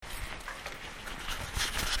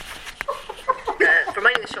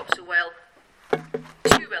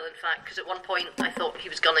back, because at one point I thought he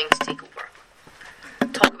was gunning to take over.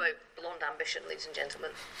 Talk about blonde ambition, ladies and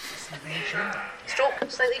gentlemen. Stroke,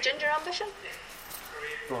 slightly ginger ambition?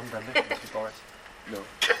 Blonde ambition, Boris. No,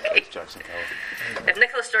 Okay. Jackson Tower. If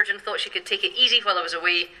Nicola Sturgeon thought she could take it easy while I was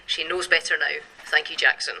away, she knows better now. Thank you,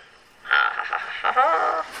 Jackson. Ha ha ha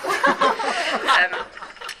ha ha.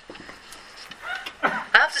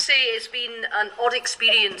 I have to say it's been an odd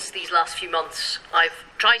experience these last few months. I've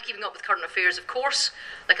tried keeping up with current affairs, of course.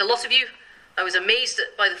 Like a lot of you, I was amazed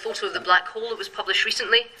by the photo of the black hole that was published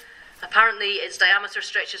recently. Apparently its diameter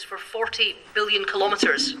stretches for 40 billion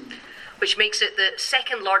kilometres, which makes it the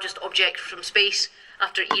second largest object from space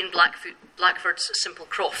after Ian Blackford's Simple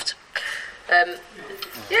Croft. Yay,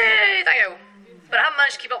 thank you. But I haven't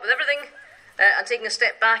managed to keep up with everything, and taking a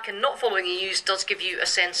step back and not following the news does give you a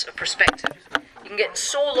sense of perspective. You can get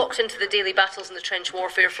so locked into the daily battles and the trench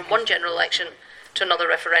warfare from one general election to another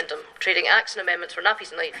referendum, trading acts and amendments for nappies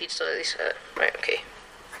and light feeds to these. Right, okay.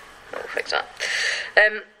 I'll fix that.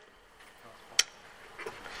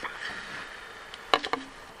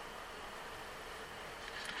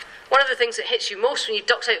 One of the things that hits you most when you've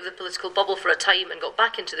ducked out of the political bubble for a time and got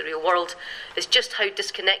back into the real world is just how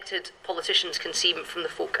disconnected politicians can seem from the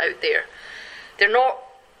folk out there. They're not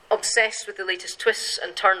obsessed with the latest twists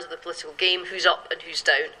and turns of the political game, who's up and who's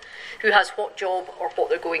down, who has what job or what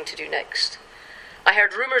they're going to do next. I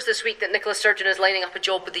heard rumours this week that Nicola Sturgeon is lining up a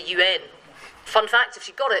job with the UN. Fun fact, if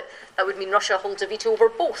she got it, that would mean Russia holds a veto over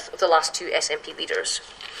both of the last two SNP leaders.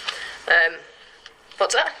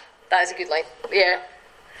 What's that? That is a good line. Yeah.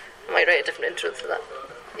 I might write a different intro for that.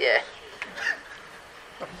 Yeah.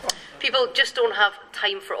 People just don't have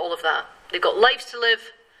time for all of that. They've got lives to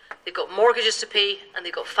live, they've got mortgages to pay, and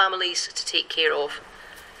they've got families to take care of.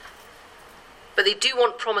 But they do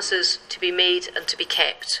want promises to be made and to be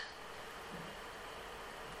kept.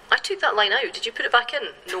 I took that line out. Did you put it back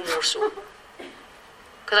in? No more so.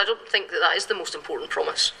 Because I don't think that is the most important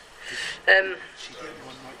promise. She did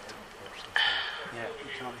one right top or something. Yeah,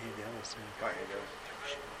 you can't hear the others. Can't hear those.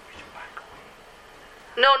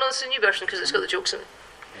 No, it's a new version because it's got the jokes in it.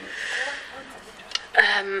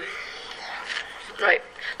 Right.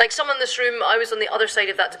 Like some in this room, I was on the other side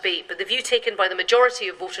of that debate, but the view taken by the majority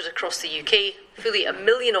of voters across the UK, fully 1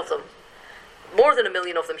 million of them, more than 1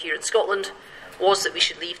 million of them here in Scotland, was that we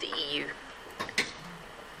should leave the EU.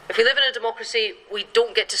 If we live in a democracy, we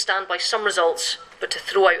don't get to stand by some results, but to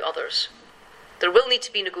throw out others. There will need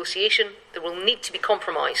to be negotiation, there will need to be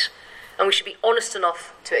compromise, and we should be honest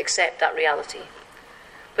enough to accept that reality.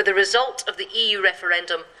 But the result of the EU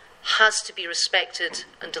referendum has to be respected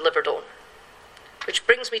and delivered on. Which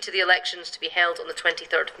brings me to the elections to be held on the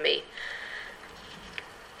 23rd of May.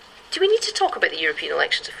 Do we need to talk about the European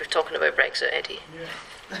elections if we're talking about Brexit, Eddie?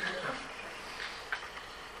 Yeah.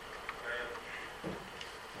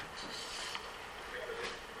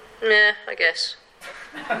 Yeah, I guess.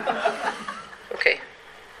 Okay.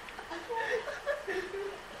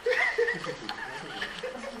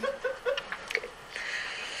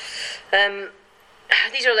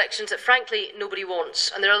 These are elections that, frankly, nobody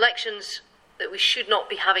wants, and they're elections that we should not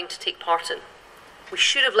be having to take part in. We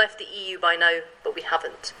should have left the EU by now, but we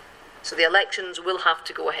haven't. So the elections will have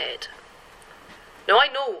to go ahead. Now, I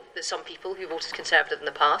know that some people who voted Conservative in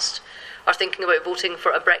the past are thinking about voting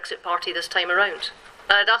for a Brexit party this time around,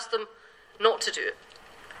 and I'd ask them not to do it.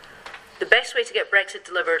 The best way to get Brexit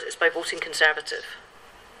delivered is by voting Conservative.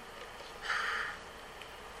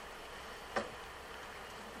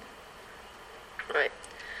 Right.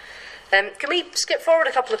 Can we skip forward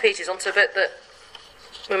a couple of pages onto a bit that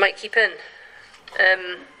we might keep in?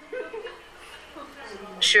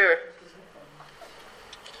 Sure.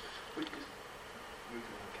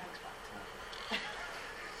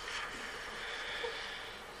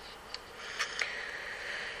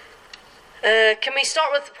 Can we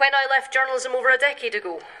start with when I left journalism over a decade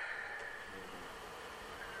ago?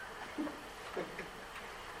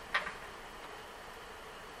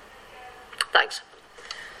 Thanks.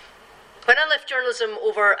 When I left journalism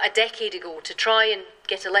over a decade ago to try and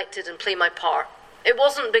get elected and play my part, it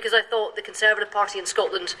wasn't because I thought the Conservative Party in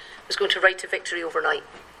Scotland was going to ride to victory overnight.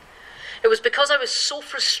 It was because I was so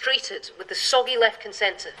frustrated with the soggy left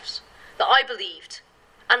consensus that I believed,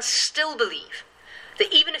 and still believe,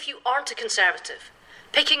 that even if you aren't a Conservative,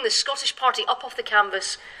 picking the Scottish Party up off the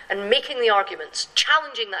canvas and making the arguments,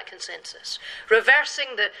 challenging that consensus,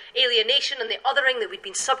 reversing the alienation and the othering that we'd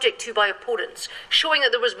been subject to by opponents, showing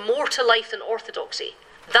that there was more to life than orthodoxy,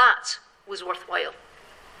 that was worthwhile.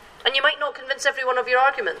 And you might not convince everyone of your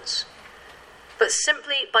arguments, but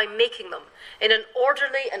simply by making them in an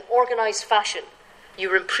orderly and organised fashion,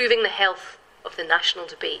 you're improving the health of the national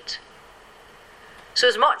debate. So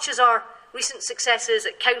as much as our recent successes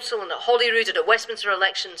at Council and at Holyrood and at Westminster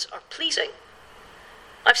elections are pleasing,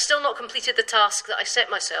 I've still not completed the task that I set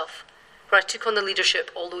myself when I took on the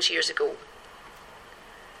leadership all those years ago.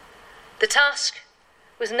 The task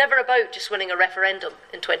was never about just winning a referendum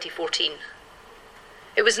in 2014.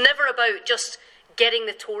 It was never about just getting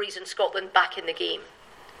the Tories in Scotland back in the game.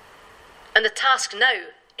 And the task now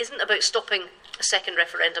isn't about stopping a second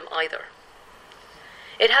referendum either.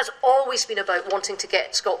 It has always been about wanting to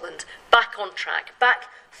get Scotland back on track, back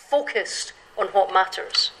focused on what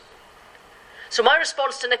matters. So my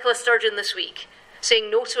response to Nicola Sturgeon this week,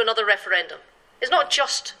 saying no to another referendum, is not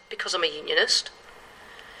just because I'm a unionist,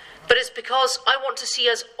 but it's because I want to see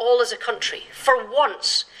us all as a country, for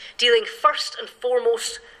once, dealing first and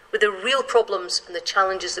foremost with the real problems and the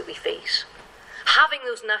challenges that we face. Having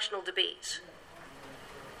those national debates.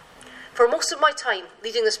 For most of my time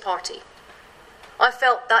leading this party, I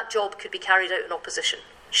felt that job could be carried out in opposition,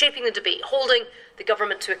 shaping the debate, holding the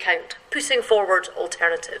government to account, putting forward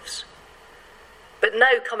alternatives. But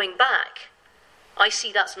now, coming back, I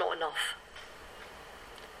see that's not enough.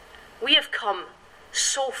 We have come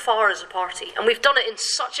so far as a party, and we've done it in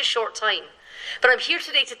such a short time. But I'm here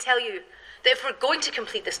today to tell you that if we're going to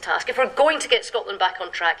complete this task, if we're going to get Scotland back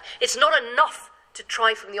on track, it's not enough to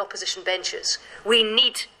try from the opposition benches. We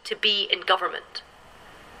need to be in government.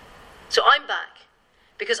 So I'm back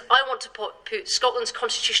because I want to put Scotland's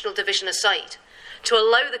constitutional division aside to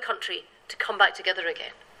allow the country to come back together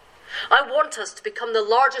again. I want us to become the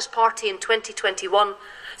largest party in 2021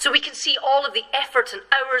 so we can see all of the effort and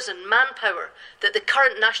hours and manpower that the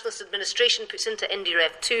current nationalist administration puts into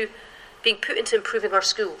NDREF 2 being put into improving our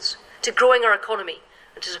schools, to growing our economy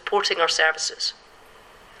and to supporting our services.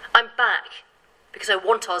 I'm back because I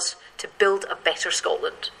want us to build a better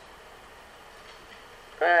Scotland.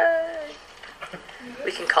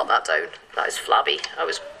 We can cut that down. That is flabby. I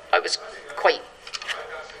was quite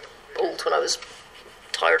old when I was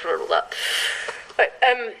tired when I wrote that. Right,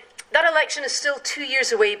 that election is still 2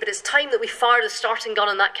 years away, but it's time that we fire the starting gun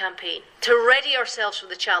on that campaign to ready ourselves for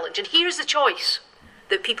the challenge. And here's the choice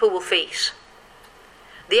that people will face.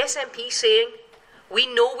 The SNP saying,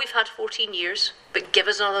 we know we've had 14 years, but give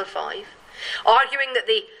us another 5. Arguing that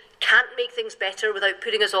they can't make things better without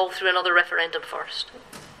putting us all through another referendum first.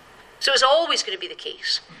 So it's always going to be the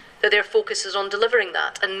case that their focus is on delivering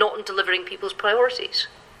that and not on delivering people's priorities.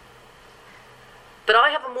 But I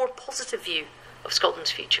have a more positive view of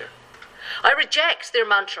Scotland's future. I reject their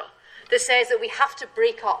mantra that says that we have to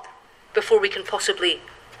break up before we can possibly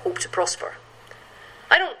hope to prosper.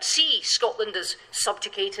 I don't see Scotland as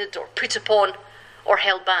subjugated or put upon or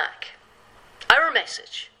held back. Our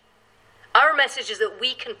message is that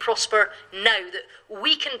we can prosper now, that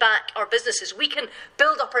we can back our businesses, we can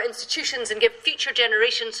build up our institutions and give future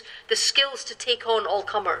generations the skills to take on all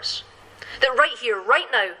comers. That right here, right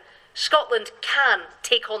now, Scotland can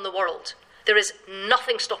take on the world. There is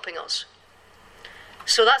nothing stopping us.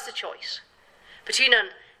 So that's the choice. Between an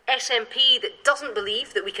SNP that doesn't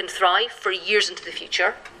believe that we can thrive for years into the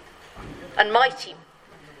future, and my team,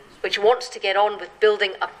 which wants to get on with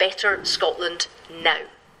building a better Scotland now.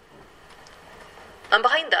 And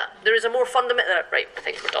behind that, there is a more fundamental... Right, I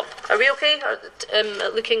think we're done. Are we okay?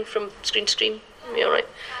 Looking from screen to screen? Are we all right?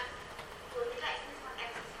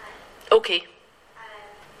 Okay.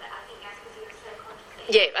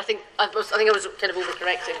 Yeah, I think I was kind of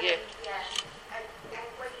overcorrecting. Yeah.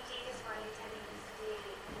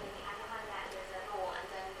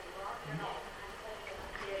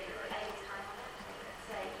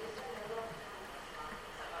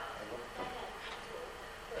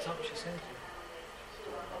 Is that what she said?